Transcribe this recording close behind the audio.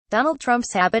Donald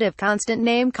Trump's habit of constant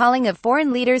name-calling of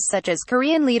foreign leaders such as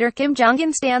Korean leader Kim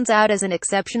Jongun stands out as an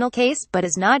exceptional case, but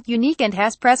is not unique and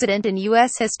has precedent in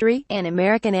U.S. history, an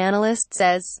American analyst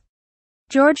says.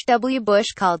 George W.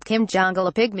 Bush called Kim Jongil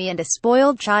a pygmy and a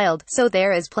spoiled child, so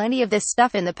there is plenty of this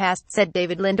stuff in the past, said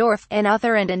David Lindorff, an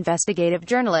author and investigative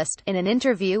journalist, in an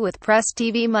interview with Press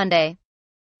TV Monday.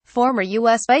 Former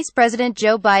U.S. Vice President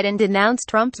Joe Biden denounced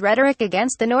Trump's rhetoric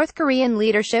against the North Korean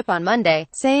leadership on Monday,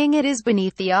 saying it is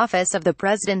beneath the office of the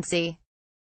presidency.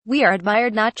 We are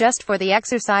admired not just for the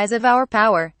exercise of our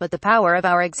power, but the power of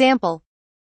our example.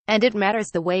 And it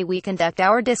matters the way we conduct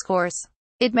our discourse.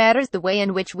 It matters the way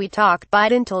in which we talk,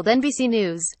 Biden told NBC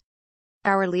News.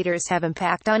 Our leaders have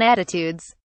impact on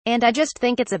attitudes. And I just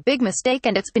think it's a big mistake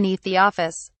and it's beneath the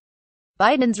office.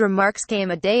 Biden's remarks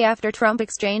came a day after Trump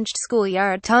exchanged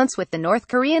schoolyard taunts with the North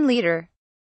Korean leader.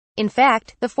 In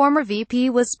fact, the former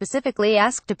VP was specifically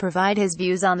asked to provide his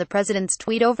views on the president's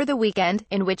tweet over the weekend,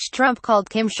 in which Trump called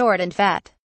Kim short and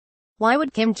fat. Why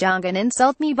would Kim Jongun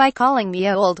insult me by calling me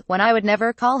old, when I would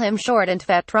never call him short and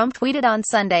fat, Trump tweeted on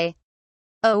Sunday.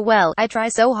 Oh well, I try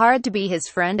so hard to be his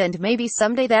friend and maybe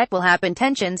someday that will happen.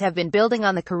 Tensions have been building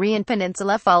on the Korean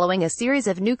peninsula following a series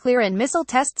of nuclear and missile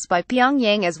tests by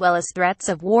Pyongyang, as well as threats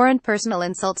of war and personal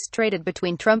insults traded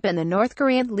between Trump and the North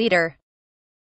Korean leader.